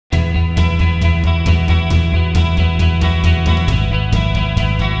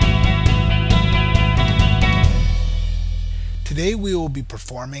Today we will be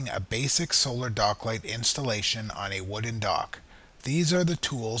performing a basic solar dock light installation on a wooden dock. These are the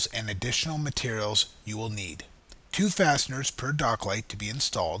tools and additional materials you will need. 2 fasteners per dock light to be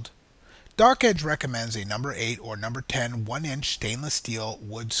installed. Dock Edge recommends a number 8 or number 10 1-inch stainless steel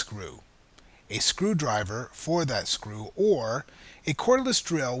wood screw, a screwdriver for that screw, or a cordless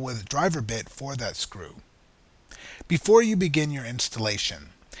drill with driver bit for that screw. Before you begin your installation,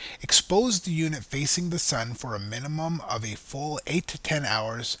 expose the unit facing the sun for a minimum of a full 8 to 10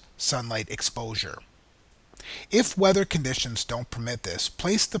 hours sunlight exposure. If weather conditions don't permit this,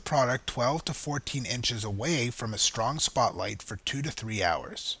 place the product 12 to 14 inches away from a strong spotlight for 2 to 3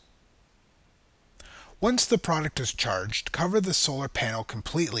 hours. Once the product is charged, cover the solar panel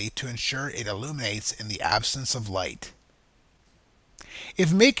completely to ensure it illuminates in the absence of light.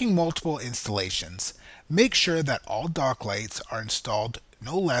 If making multiple installations, make sure that all dock lights are installed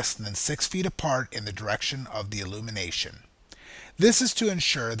no less than 6 feet apart in the direction of the illumination. This is to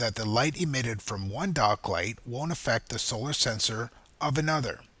ensure that the light emitted from one dock light won't affect the solar sensor of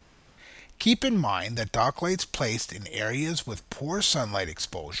another. Keep in mind that dock lights placed in areas with poor sunlight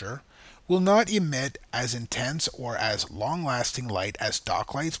exposure will not emit as intense or as long-lasting light as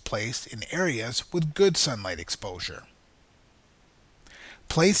dock lights placed in areas with good sunlight exposure.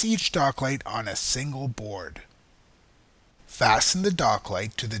 Place each dock light on a single board. Fasten the dock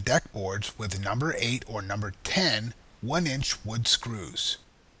light to the deck boards with number 8 or number 10 1-inch wood screws.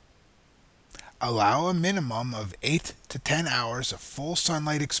 Allow a minimum of 8 to 10 hours of full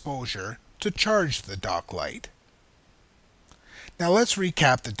sunlight exposure to charge the dock light. Now let's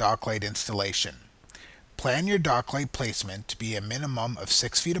recap the dock light installation. Plan your dock light placement to be a minimum of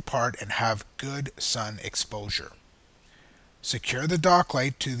 6 feet apart and have good sun exposure. Secure the dock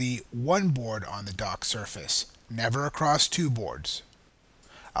light to the one board on the dock surface, never across 2 boards.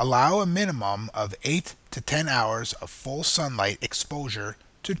 Allow a minimum of 8 to 10 hours of full sunlight exposure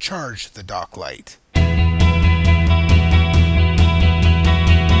to charge the dock light.